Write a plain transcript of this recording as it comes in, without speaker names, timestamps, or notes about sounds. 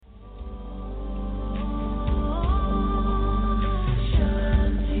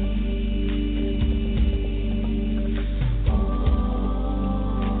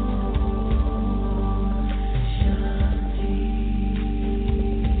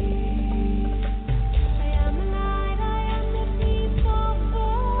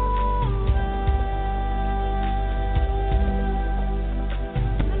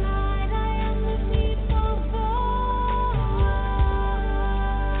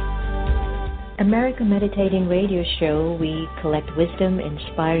America Meditating Radio Show, we collect wisdom,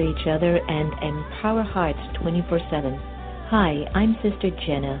 inspire each other, and empower hearts 24/7. Hi, I'm Sister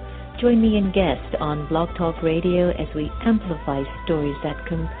Jenna. Join me and guests on Blog Talk Radio as we amplify stories that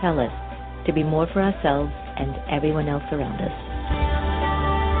compel us to be more for ourselves and everyone else around us.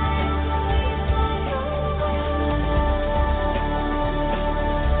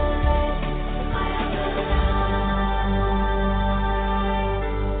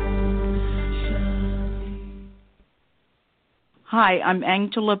 Hi, I'm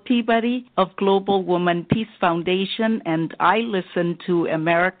Angela Peabody of Global Woman Peace Foundation, and I listen to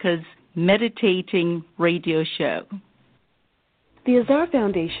America's Meditating Radio Show. The Azar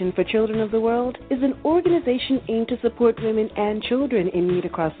Foundation for Children of the World is an organization aimed to support women and children in need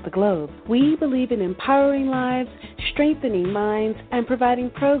across the globe. We believe in empowering lives, strengthening minds, and providing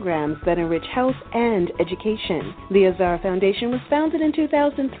programs that enrich health and education. The Azar Foundation was founded in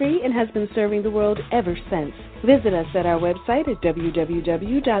 2003 and has been serving the world ever since. Visit us at our website at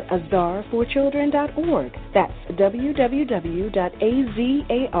www.azar4children.org. That's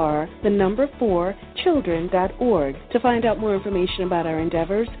www.azar4children.org to find out more information about our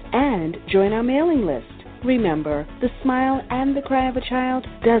endeavors and join our mailing list. Remember, the smile and the cry of a child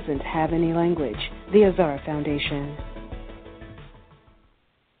doesn't have any language. The Azar Foundation.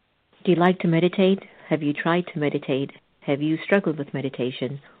 Do you like to meditate? Have you tried to meditate? Have you struggled with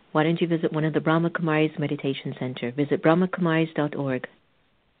meditation? Why don't you visit one of the Brahma Kumaris Meditation Center? Visit brahmakumaris.org.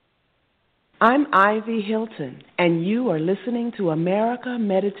 I'm Ivy Hilton, and you are listening to America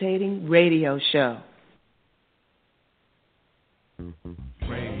Meditating Radio Show.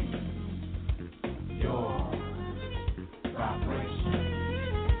 Raise your vibration.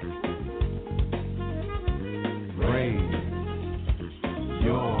 Raise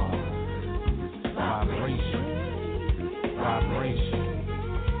your vibration.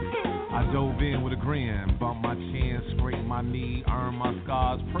 I dove in with a grin, bumped my chin, scraped my knee, earned my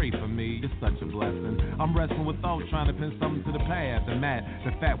scars, pray for me. It's such a blessing. I'm wrestling with thoughts, trying to pin something to the past. The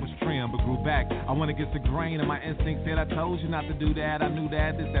fat was trimmed but grew back. I went against the grain, and my instinct said, I told you not to do that. I knew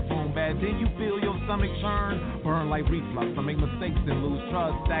that, this, that, boom, bad. Then you feel your stomach churn, burn like reflux. I make mistakes and lose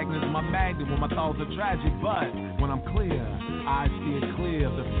trust. Stagnant is my magnet when my thoughts are tragic. But when I'm clear, I see it clear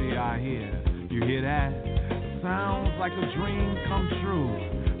of the fear I hear. You hear that? Sounds like a dream come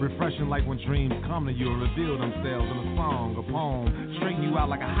true. Refreshing like when dreams come to you and reveal themselves in a song, a poem. Straighten you out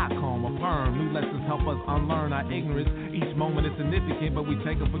like a hot comb, a perm. New lessons help us unlearn our ignorance. Each moment is significant, but we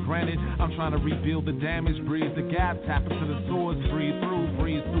take it for granted. I'm trying to rebuild the damage, bridge the gap, tap into the source, breathe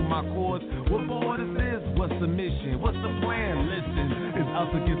through my chords. What board is this? What's the mission? What's the plan? Listen, it's us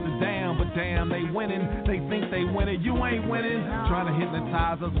against the damn, but damn, they winning. They think they winning, you ain't winning. Trying to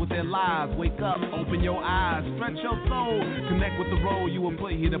hypnotize us with their lies. Wake up, open your eyes, stretch your soul, connect with the role you were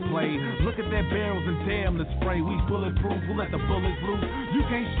put here to play. Look at their barrels and tear them to spray. We bulletproof, we'll let the bullets loose. You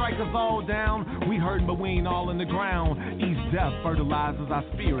can't strike us all down. We hurting, but we ain't all in the ground. Each death fertilizes our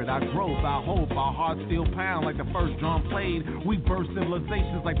spirit, our growth, our hope. Our hearts still pound like the first drum played. We burst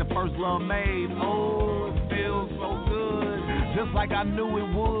civilizations like the first love made. Oh, it feels so good, just like I knew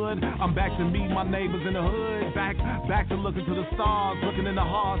it would. I'm back to meet my neighbors in the hood. Back to looking to the stars, looking in the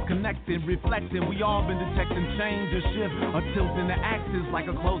hearts, connected, reflecting. We all been detecting change, a shift, a tilt in the axis like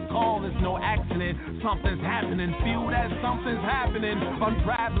a close call. It's no accident. Something's happening. Feel that something's happening.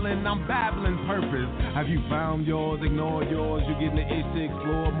 Unraveling, I'm babbling purpose. Have you found yours? Ignore yours. You're getting the itch to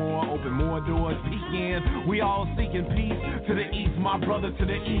explore more, open more doors. Peek in. We all seeking peace. To the east, my brother to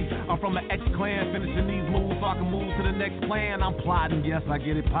the east. I'm from the X-Clan, finishing these moves so I can move to the next plan. I'm plotting, yes, I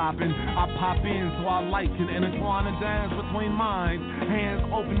get it popping. I pop in so I like can intertwine and dance between minds. Hands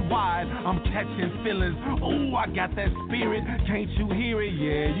open wide, I'm catching feelings. Ooh, I got that spirit. Can't you hear it?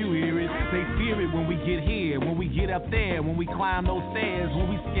 Yeah, you hear it. They fear it when we get here, when we get up there, when we climb those stairs, when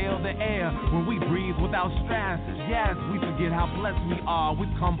we scale the air, when we breathe without stress. Yes, we forget how blessed we are.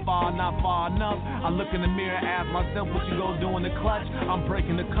 We've come far, not far enough. I look in the mirror, ask myself what you go do in the clutch. I'm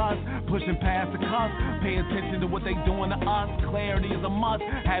breaking the cuss, pushing past the cuss. Pay attention to what they doing to us. Clarity is a must.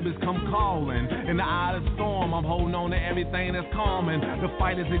 Habits come calling. In the eye of the storm, I'm holding on to everything that's calming. The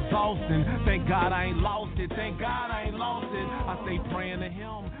fight is exhausting. Thank God I ain't lost it. Thank God I ain't lost it. I stay praying to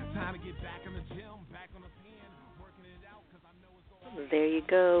Him. Time to get back in the gym, back on the pen, working it out because I know it's all. There you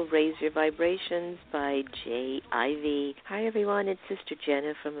go. Raise Your Vibrations by J. Ivy. Hi, everyone. It's Sister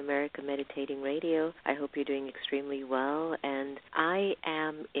Jenna from America Meditating Radio. I hope you're doing extremely well. And I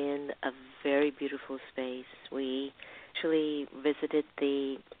am in a very beautiful space. We actually visited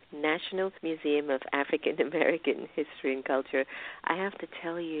the National Museum of African American History and Culture. I have to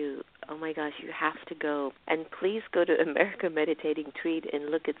tell you, oh my gosh, you have to go. And please go to America Meditating Tweet and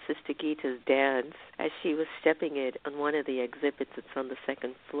look at Sister Gita's dance as she was stepping it on one of the exhibits that's on the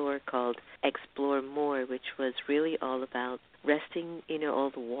second floor called Explore More, which was really all about resting,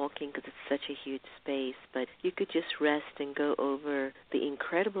 all the walking, because it's such a huge space, but you could just rest and go over the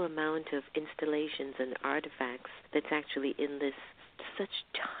incredible amount of installations and artifacts that's actually in this such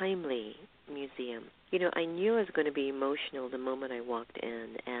timely museum. I knew I was going to be emotional the moment I walked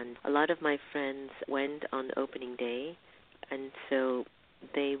in, and a lot of my friends went on opening day, and so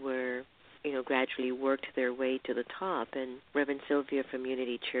they were, gradually worked their way to the top. And Reverend Sylvia from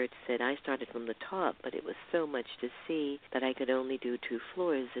Unity Church said, I started from the top, but it was so much to see that I could only do 2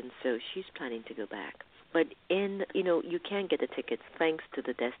 floors, and so she's planning to go back. But you can get the tickets thanks to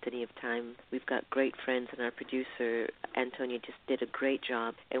the destiny of time. We've got great friends, and our producer, Antonia, just did a great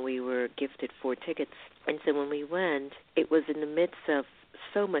job, and we were gifted 4 tickets. And so when we went, it was in the midst of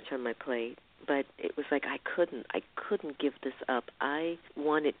so much on my plate, but it was like I couldn't give this up. I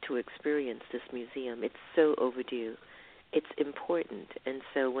wanted to experience this museum. It's so overdue. It's important. And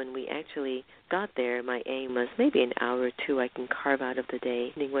so when we actually got there, my aim was maybe an hour or 2 I can carve out of the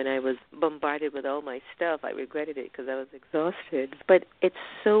day. And when I was bombarded with all my stuff, I regretted it because I was exhausted. But it's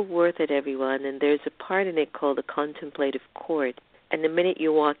so worth it, everyone. And there's a part in it called the Contemplative Court. And the minute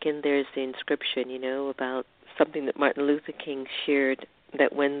you walk in, there's the inscription, about something that Martin Luther King shared,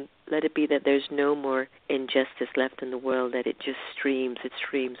 that let it be that there's no more injustice left in the world, that it streams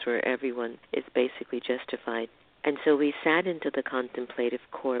where everyone is basically justified. And so we sat into the contemplative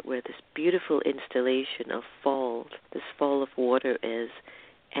court where this beautiful installation of falls, this fall of water is,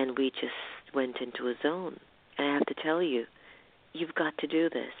 and we just went into a zone. And I have to tell you, you've got to do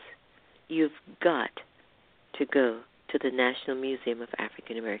this. You've got to go to the National Museum of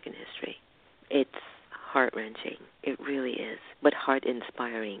African American History. It's heart-wrenching. It really is, but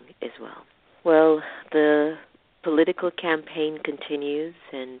heart-inspiring as well. Well, the political campaign continues,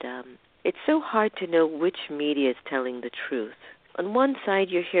 and it's so hard to know which media is telling the truth. On one side,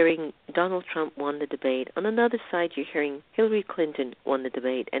 you're hearing Donald Trump won the debate. On another side, you're hearing Hillary Clinton won the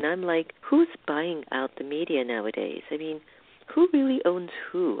debate. And I'm like, who's buying out the media nowadays? I mean, who really owns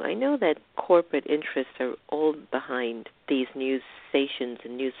who? I know that corporate interests are all behind these news stations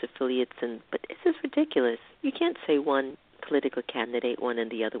and news affiliates, but this is ridiculous. You can't say one political candidate won and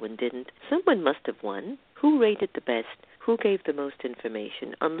the other one didn't. Someone must have won. Who rated the best? Who gave the most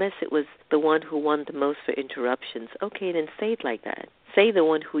information? Unless it was the one who won the most for interruptions. Okay, then say it like that. Say the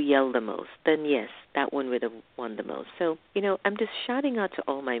one who yelled the most. Then yes, that one would have won the most. So, I'm just shouting out to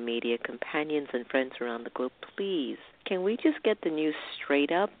all my media companions and friends around the globe, please, can we just get the news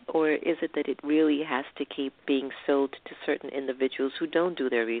straight up? Or is it that it really has to keep being sold to certain individuals who don't do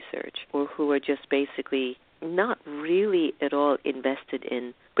their research or who are just basically not really at all invested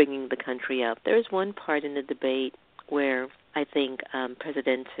in bringing the country up? There is one part in the debate where I think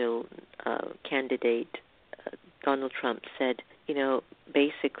presidential candidate Donald Trump said,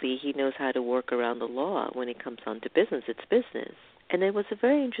 basically he knows how to work around the law when it comes on to business. It's business. And there was a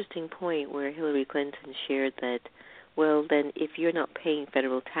very interesting point where Hillary Clinton shared that, well, then if you're not paying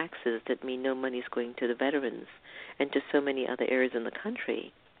federal taxes, that means no money's going to the veterans and to so many other areas in the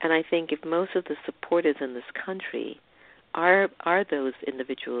country. And I think if most of the supporters in this country are those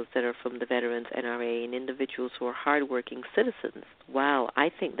individuals that are from the Veterans NRA and individuals who are hardworking citizens, wow,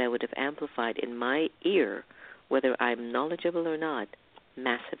 I think that would have amplified in my ear, whether I'm knowledgeable or not,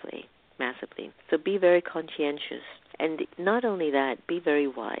 massively, massively. So be very conscientious. And not only that, be very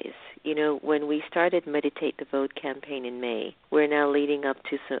wise. When we started Meditate the Vote campaign in May, we're now leading up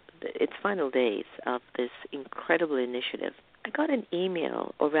to its final days of this incredible initiative. I got an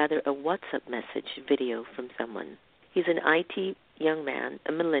email, or rather a WhatsApp message video from someone. He's an IT young man,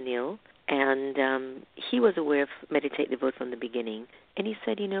 a millennial, and he was aware of Meditate the Vote from the beginning. And he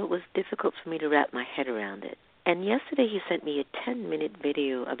said, it was difficult for me to wrap my head around it. And yesterday he sent me a 10-minute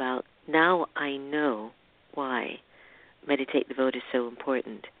video about, now I know why Meditate the Vote is so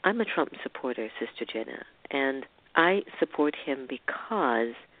important. I'm a Trump supporter, Sister Jenna, and I support him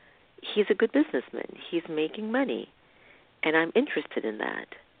because he's a good businessman. He's making money, and I'm interested in that.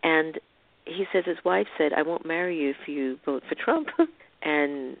 And he says his wife said, I won't marry you if you vote for Trump.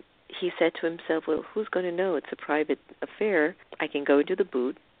 And he said to himself, well, who's going to know? It's a private affair. I can go into the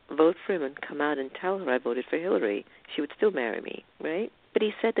booth, vote for him, and come out and tell her I voted for Hillary. She would still marry me, right? But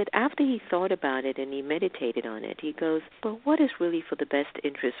he said that after he thought about it and he meditated on it, he goes, well, what is really for the best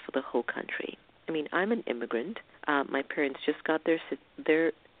interest for the whole country? I mean, I'm an immigrant. My parents just got their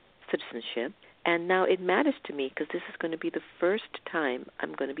citizenship. And now it matters to me because this is going to be the first time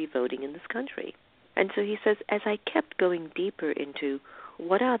I'm going to be voting in this country. And so he says, as I kept going deeper into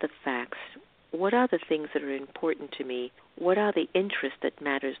what are the facts? What are the things that are important to me? What are the interests that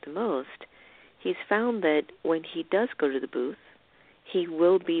matters the most? He's found that when he does go to the booth, he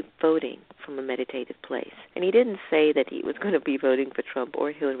will be voting from a meditative place. And he didn't say that he was going to be voting for Trump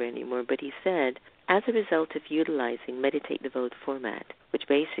or Hillary anymore, but he said, as a result of utilizing Meditate the Vote format, which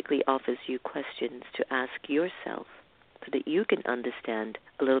basically offers you questions to ask yourself so that you can understand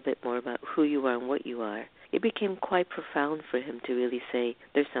a little bit more about who you are and what you are, it became quite profound for him to really say,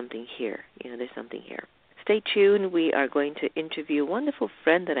 there's something here, there's something here. Stay tuned. We are going to interview a wonderful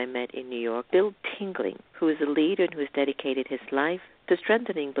friend that I met in New York, Bill Tingling, who is a leader and who has dedicated his life to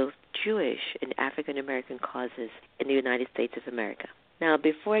strengthening both Jewish and African-American causes in the United States of America. Now,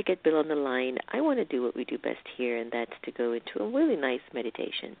 before I get Bill on the line, I want to do what we do best here, and that's to go into a really nice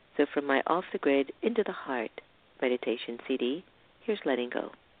meditation. So from my Off the Grid, Into the Heart meditation CD, here's Letting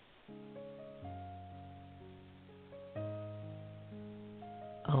Go.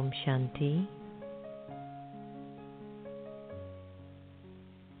 Om Shanti.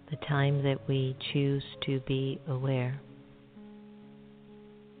 The time that we choose to be aware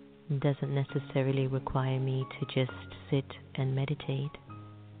doesn't necessarily require me to just sit and meditate.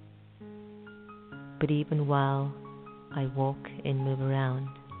 But even while I walk and move around,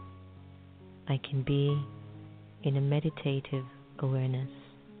 I can be in a meditative awareness,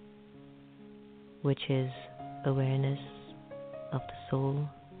 which is awareness of the soul,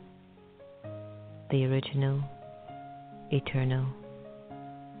 the original, eternal,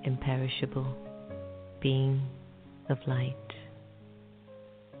 imperishable being of light.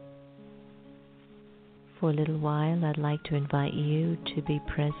 For a little while, I'd like to invite you to be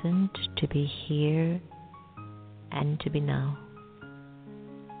present, to be here, and to be now.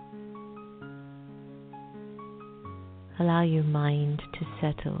 Allow your mind to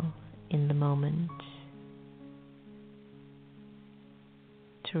settle in the moment,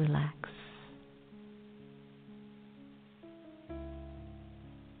 to relax.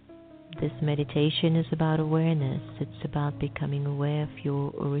 This meditation is about awareness. It's about becoming aware of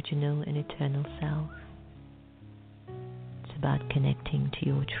your original and eternal self. It's about connecting to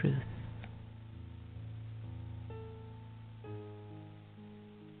your truth.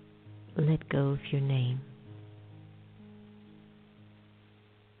 Let go of your name.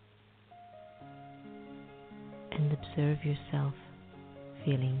 And observe yourself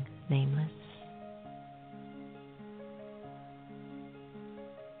feeling nameless.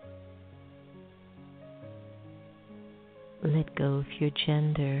 Let go of your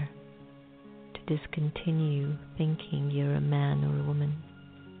gender to discontinue thinking you're a man or a woman.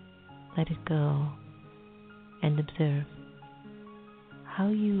 Let it go and observe how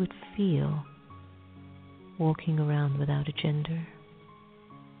you would feel walking around without a gender.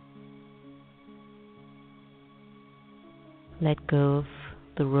 Let go of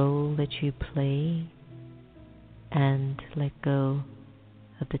the role that you play and let go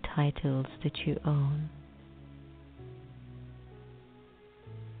of the titles that you own.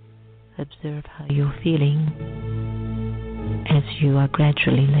 Observe how you're feeling as you are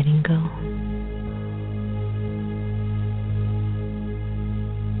gradually letting go.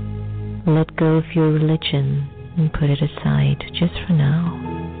 Let go of your religion and put it aside just for now.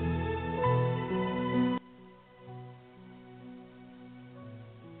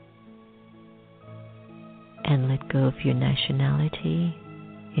 And let go of your nationality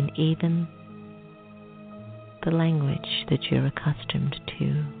and even the language that you're accustomed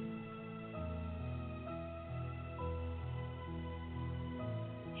to.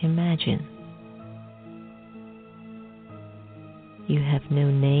 Imagine you have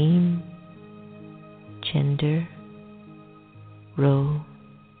no name, gender, role,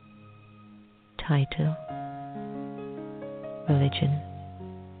 title, religion,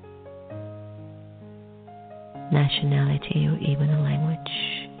 nationality, or even a language.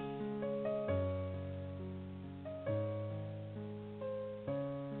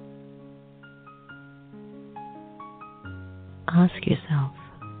 Ask yourself,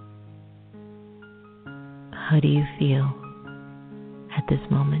 how do you feel at this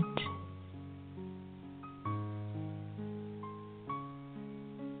moment?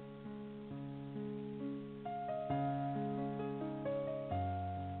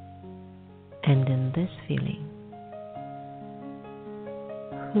 And in this feeling,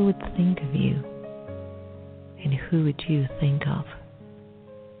 who would think of you and who would you think of?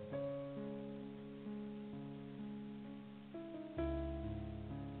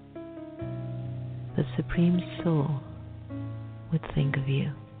 The Supreme Soul would think of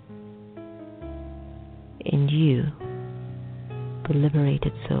you, and you, the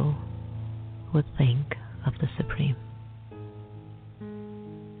liberated soul, would think of the Supreme.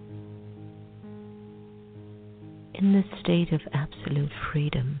 in the state of absolute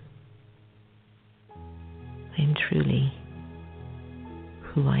freedom. I am truly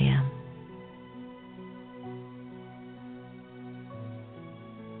who I am.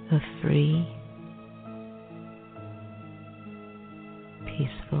 A free,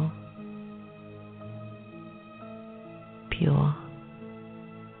 peaceful, pure,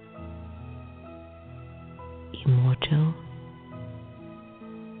 immortal,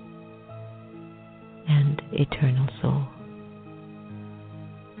 and eternal soul.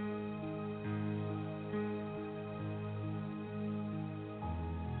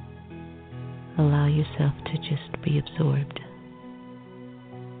 Allow yourself to just be absorbed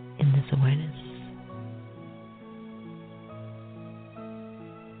in this awareness.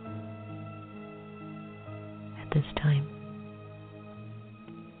 At this time.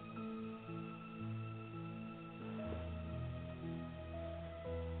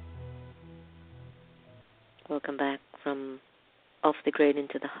 Welcome back from Off the Grid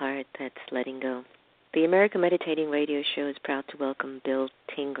into the Heart. That's Letting Go. The American Meditating Radio Show is proud to welcome Bill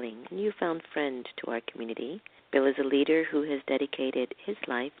Tingling, a newfound friend to our community. Bill is a leader who has dedicated his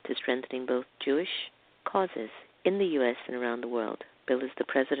life to strengthening both Jewish causes in the U.S. and around the world. Bill is the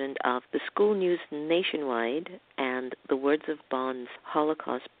president of the School News Nationwide and the Words of Bonds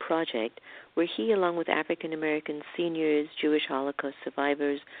Holocaust Project, where he, along with African American seniors, Jewish Holocaust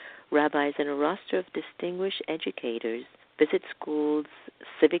survivors, rabbis, and a roster of distinguished educators, visit schools,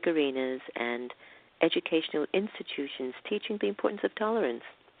 civic arenas, and educational institutions teaching the importance of tolerance.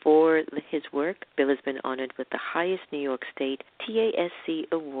 For his work, Bill has been honored with the highest New York State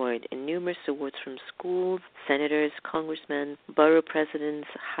TASC award and numerous awards from schools, senators, congressmen, borough presidents,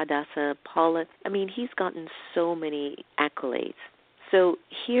 Hadassah, Paula. I mean, he's gotten so many accolades. So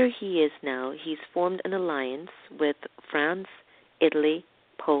here he is now. He's formed an alliance with France, Italy,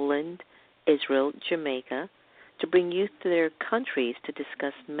 Poland, Israel, Jamaica, to bring youth to their countries to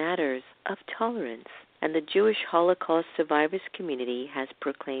discuss matters of tolerance. And the Jewish Holocaust survivors community has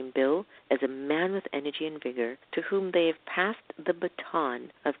proclaimed Bill as a man with energy and vigor to whom they have passed the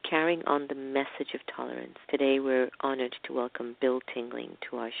baton of carrying on the message of tolerance. Today we're honored to welcome Bill Tingling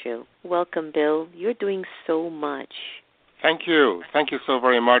to our show. Welcome, Bill. You're doing so much. Thank you. Thank you so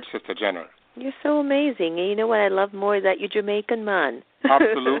very much, Sister Jenna. You're so amazing. And you know what I love more is that you're Jamaican, man.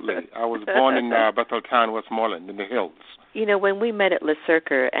 Absolutely. I was born in Betheltown, Westmoreland, in the hills. You know, when we met at Le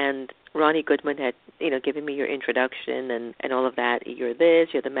Cirque and Ronnie Goodman had, given me your introduction and all of that. You're this,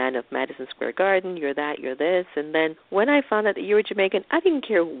 you're the man of Madison Square Garden, you're that, you're this. And then when I found out that you were Jamaican, I didn't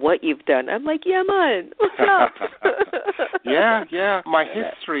care what you've done. I'm like, yeah, man, what's up? Yeah. My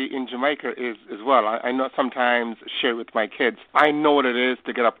history in Jamaica is as well. I know sometimes share with my kids. I know what it is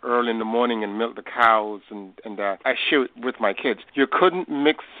to get up early in the morning and milk the cows, and I share it with my kids. You couldn't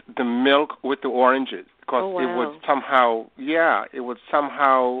mix the milk with the oranges because it would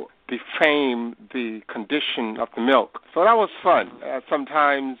somehow defame the condition of the milk. So that was fun.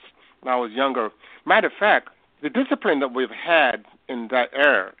 Sometimes when I was younger. Matter of fact, the discipline that we've had in that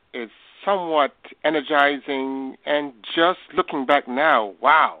era is somewhat energizing, and just looking back now,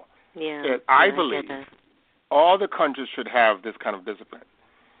 wow. Yeah. I believe all the countries should have this kind of discipline.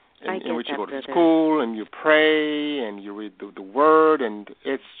 In which you go to school and you pray and you read the word, and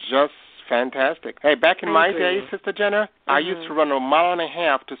it's just fantastic. Hey, back in my day, Sister Jenna, I used to run 1.5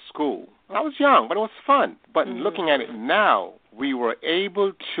 miles to school. I was young, but it was fun. But looking at it now, we were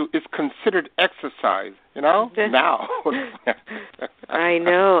able to, it's considered exercise, now. I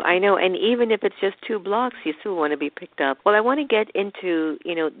know. And even if it's just 2 blocks, you still want to be picked up. Well, I want to get into,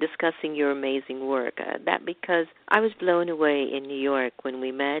 discussing your amazing work. That because I was blown away in New York when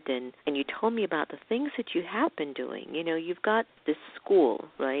we met, and you told me about the things that you have been doing. You've got this school,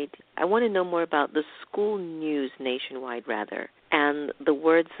 right? I want to know more about the School News Nationwide, and the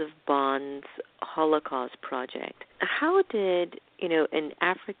Words of Bonds Holocaust Project. How did, an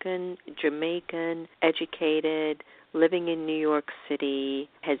African, Jamaican, educated, living in New York City,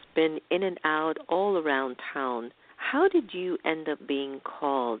 has been in and out all around town, how did you end up being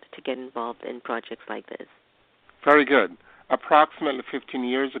called to get involved in projects like this? Very good. Approximately 15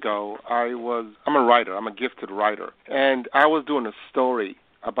 years ago, I'm a writer. I'm a gifted writer. And I was doing a story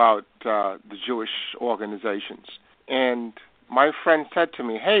about the Jewish organizations. And my friend said to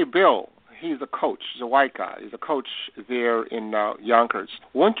me, hey, Bill, he's a coach. He's a white guy. He's a coach there in Yonkers.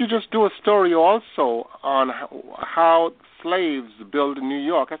 Won't you just do a story also on how slaves built in New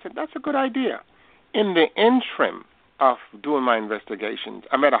York? I said, that's a good idea. In the interim of doing my investigations,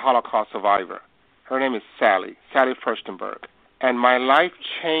 I met a Holocaust survivor. Her name is Sally Furstenberg. And my life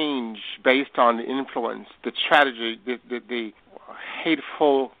changed based on the influence, the tragedy, the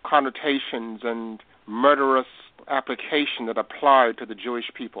hateful connotations and murderous application that applied to the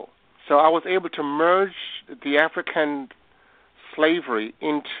Jewish people. So I was able to merge the African slavery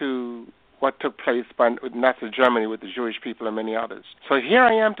into what took place with Nazi Germany, with the Jewish people and many others. So here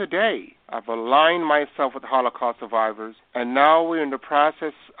I am today. I've aligned myself with Holocaust survivors, and now we're in the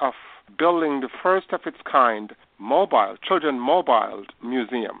process of building the first of its kind children mobile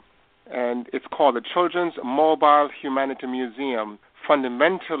museum. And it's called the Children's Mobile Humanity Museum.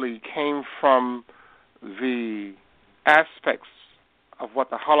 Fundamentally came from the aspects of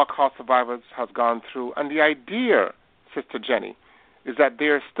what the Holocaust survivors have gone through. And the idea, Sister Jenny, is that they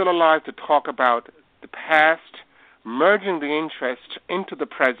are still alive to talk about the past, merging the interest into the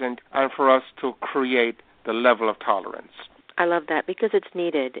present, and for us to create the level of tolerance. I love that because it's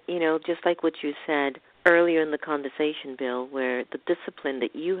needed. Just like what you said earlier in the conversation, Bill, where the discipline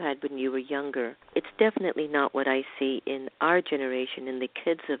that you had when you were younger, it's definitely not what I see in our generation, in the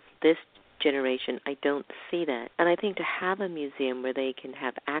kids of this generation. I don't see that. And I think to have a museum where they can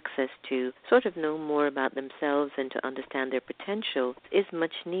have access to sort of know more about themselves and to understand their potential is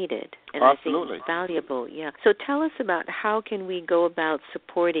much needed. And Absolutely. I think it's valuable. Yeah. So tell us about how can we go about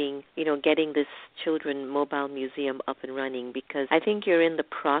supporting, getting this Children Mobile Museum up and running, because I think you're in the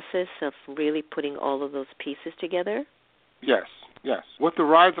process of really putting all of those pieces together. Yes. With the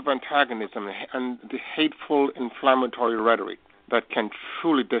rise of antagonism and the hateful, inflammatory rhetoric that can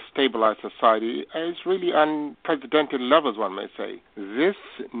truly destabilize society is really unprecedented levels, one may say. This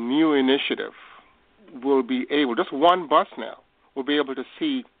new initiative will be able, just one bus now, will be able to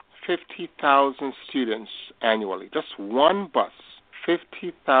see 50,000 students annually. Just one bus,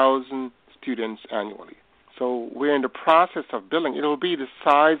 50,000 students annually. So we're in the process of building. It will be the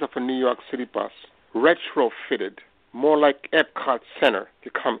size of a New York City bus, retrofitted, more like Epcot Center.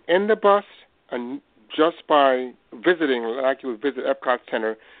 You come in the bus, and just by visiting, like you would visit Epcot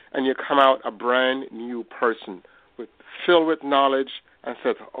Center, and you come out a brand new person filled with knowledge and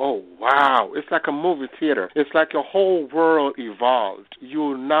says, oh, wow, it's like a movie theater. It's like your whole world evolved.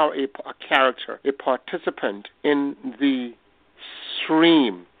 You're now a character, a participant in the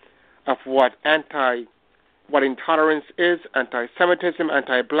stream of what intolerance is, anti-Semitism,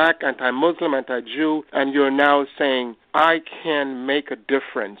 anti-Black, anti-Muslim, anti-Jew, and you're now saying, I can make a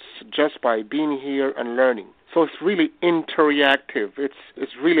difference just by being here and learning. So it's really interactive.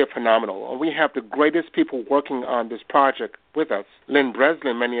 It's really phenomenal. And we have the greatest people working on this project with us. Lynn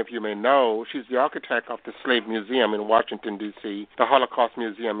Breslin, many of you may know, she's the architect of the Slave Museum in Washington, D.C., the Holocaust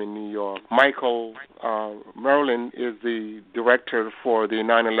Museum in New York. Michael Merlin is the director for the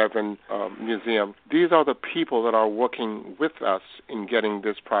 9/11 Museum. These are the people that are working with us in getting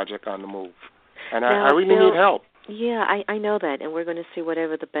this project on the move. And I really need help. Yeah, I know that, and we're going to see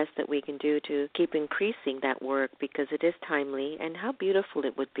whatever the best that we can do to keep increasing that work, because it is timely, and how beautiful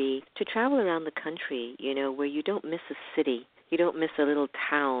it would be to travel around the country, where you don't miss a city, you don't miss a little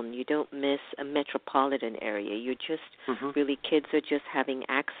town, you don't miss a metropolitan area. You're just really, kids are just having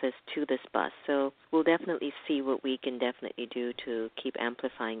access to this bus. So we'll definitely see what we can definitely do to keep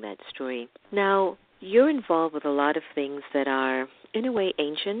amplifying that story. Now, you're involved with a lot of things that are, in a way,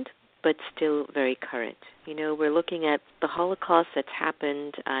 ancient, but still very current. We're looking at the Holocaust that's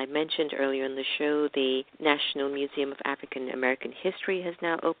happened. I mentioned earlier in the show the National Museum of African American History has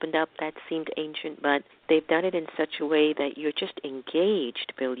now opened up. That seemed ancient, but they've done it in such a way that you're just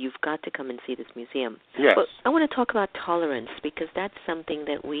engaged, Bill. You've got to come and see this museum. Yes. But I want to talk about tolerance, because that's something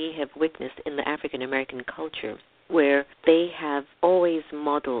that we have witnessed in the African American culture, where they have always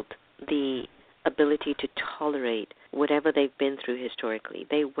modeled the ability to tolerate whatever they've been through historically.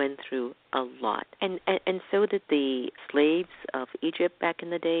 They went through a lot. And so did the slaves of Egypt back in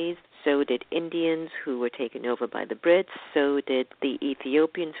the days. So did Indians who were taken over by the Brits. So did the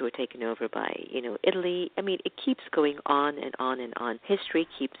Ethiopians who were taken over by, Italy. I mean, it keeps going on and on and on. History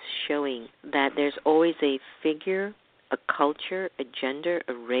keeps showing that there's always a figure, a culture, a gender,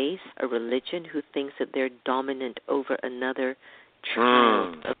 a race, a religion who thinks that they're dominant over another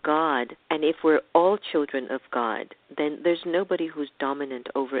child of God. And if we're all children of God, then there's nobody who's dominant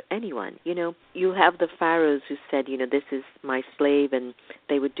over anyone. You have the pharaohs who said, this is my slave, and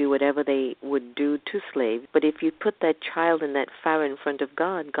they would do whatever they would do to slaves. But if you put that child and that pharaoh in front of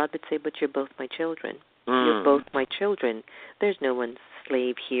God, God would say, but you're both my children. You're both my children. There's no one's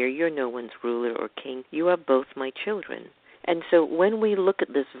slave here. You're no one's ruler or king. You are both my children. And so when we look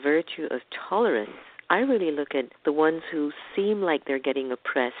at this virtue of tolerance, I really look at the ones who seem like they're getting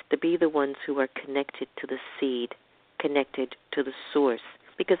oppressed to be the ones who are connected to the seed, connected to the source.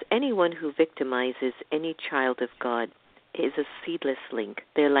 Because anyone who victimizes any child of God is a seedless link.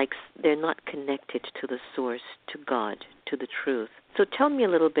 They're not connected to the source, to God, to the truth. So tell me a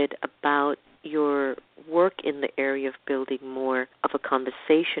little bit about your work in the area of building more of a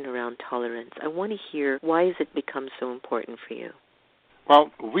conversation around tolerance. I want to hear, why has it become so important for you?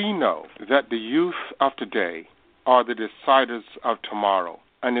 Well, we know that the youth of today are the deciders of tomorrow.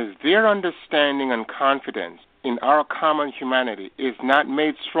 And if their understanding and confidence in our common humanity is not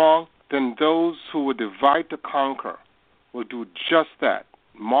made strong, then those who would divide to conquer will do just that,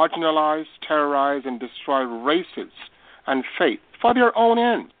 marginalize, terrorize, and destroy races and faith for their own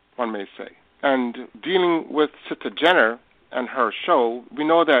end, one may say. And dealing with Sister Jenna and her show, we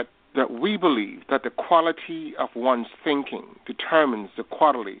know that we believe that the quality of one's thinking determines the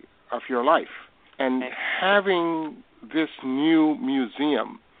quality of your life. And having this new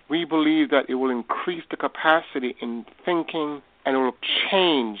museum, we believe that it will increase the capacity in thinking and it will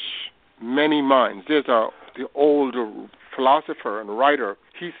change many minds. There's the old philosopher and writer.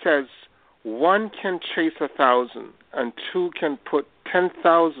 He says, one can chase 1,000 and two can put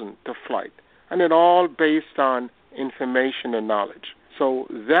 10,000 to flight. And it all based on information and knowledge. So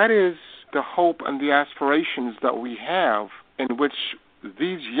that is the hope and the aspirations that we have, in which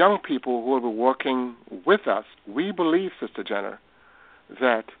these young people who will be working with us, we believe, Sister Jenna,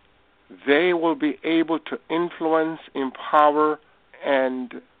 that they will be able to influence, empower,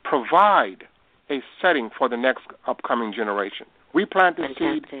 and provide a setting for the next upcoming generation. We plant the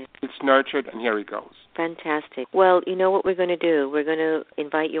seed, it's nurtured, and here it goes. Fantastic. Well, you know what we're going to do? We're going to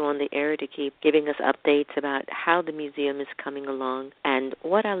invite you on the air to keep giving us updates about how the museum is coming along and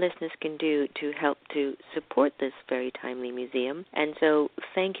what our listeners can do to help to support this very timely museum. And so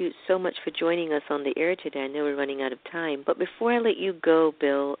thank you so much for joining us on the air today. I know we're running out of time. But before I let you go,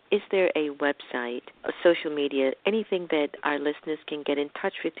 Bill, is there a website, a social media, anything that our listeners can get in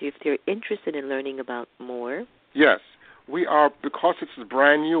touch with you if they're interested in learning about more? Yes. We are, because it's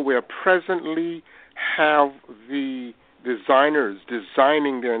brand new, we are presently have the designers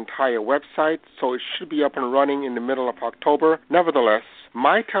designing the entire website, so it should be up and running in the middle of October. Nevertheless,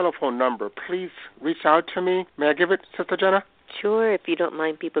 my telephone number, please reach out to me. May I give it, Sister Jenna? Sure, if you don't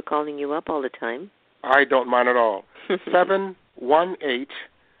mind people calling you up all the time. I don't mind at all.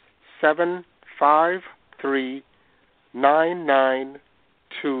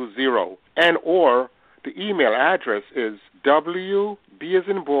 718-753-9920. And or the email address is WB as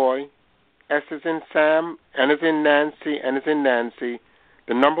in boy, S as in Sam, N as in Nancy, N as in Nancy,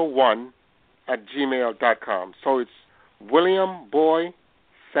 the number 1 @gmail.com. So it's William Boy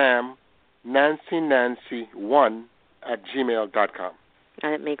Sam Nancy 1 @gmail.com.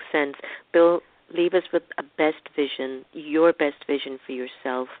 That makes sense. Bill, leave us with a best vision, your best vision for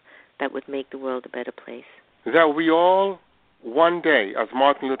yourself that would make the world a better place. That we all, one day, as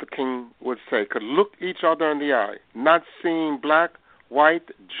Martin Luther King would say, could look each other in the eye, not seeing black,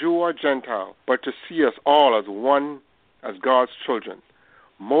 white, Jew, or Gentile, but to see us all as one, as God's children,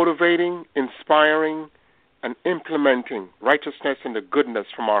 motivating, inspiring, and implementing righteousness and the goodness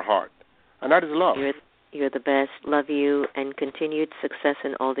from our heart. And that is love. You're the best. Love you, and continued success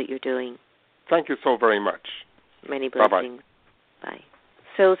in all that you're doing. Thank you so very much. Many blessings. Bye-bye. Bye.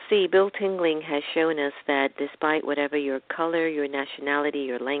 So, see, Bill Tingling has shown us that despite whatever your color, your nationality,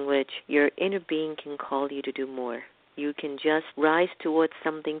 your language, your inner being can call you to do more. You can just rise towards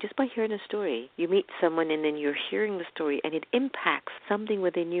something just by hearing a story. You meet someone and then you're hearing the story and it impacts something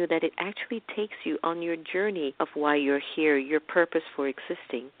within you that it actually takes you on your journey of why you're here, your purpose for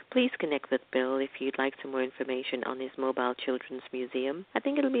existing. Please connect with Bill if you'd like some more information on his mobile children's museum. I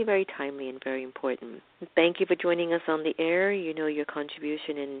think it'll be very timely and very important. Thank you for joining us on the air. You know your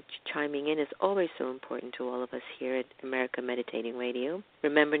contribution in chiming in is always so important to all of us here at America Meditating Radio.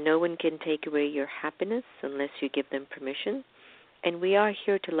 Remember, no one can take away your happiness unless you give them permission. And we are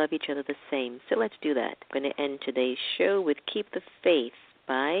here to love each other the same. So let's do that. I'm going to end today's show with Keep the Faith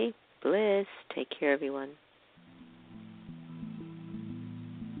by Bliss. Take care, everyone.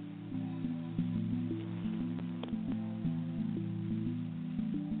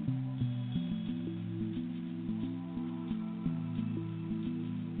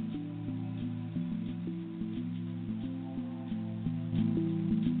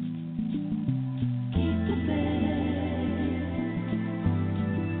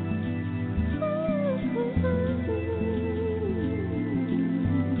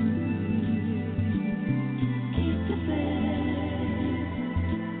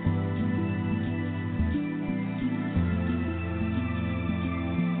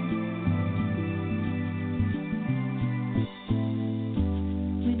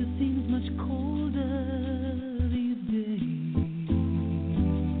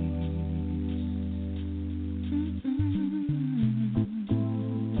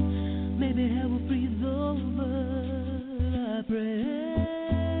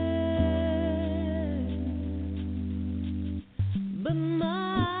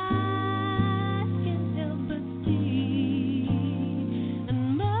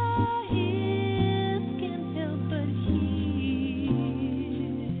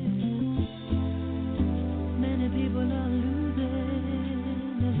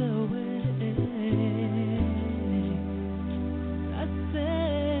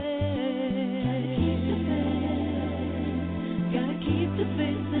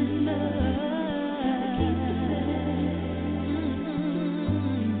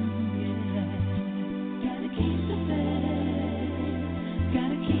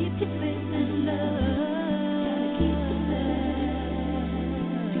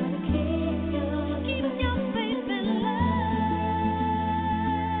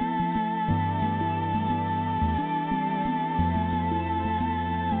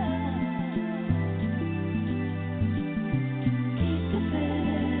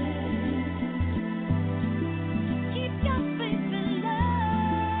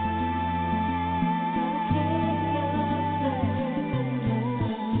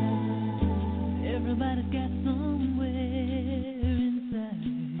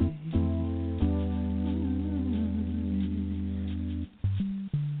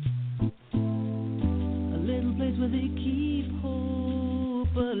 they keep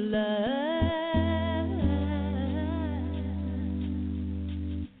hope alive.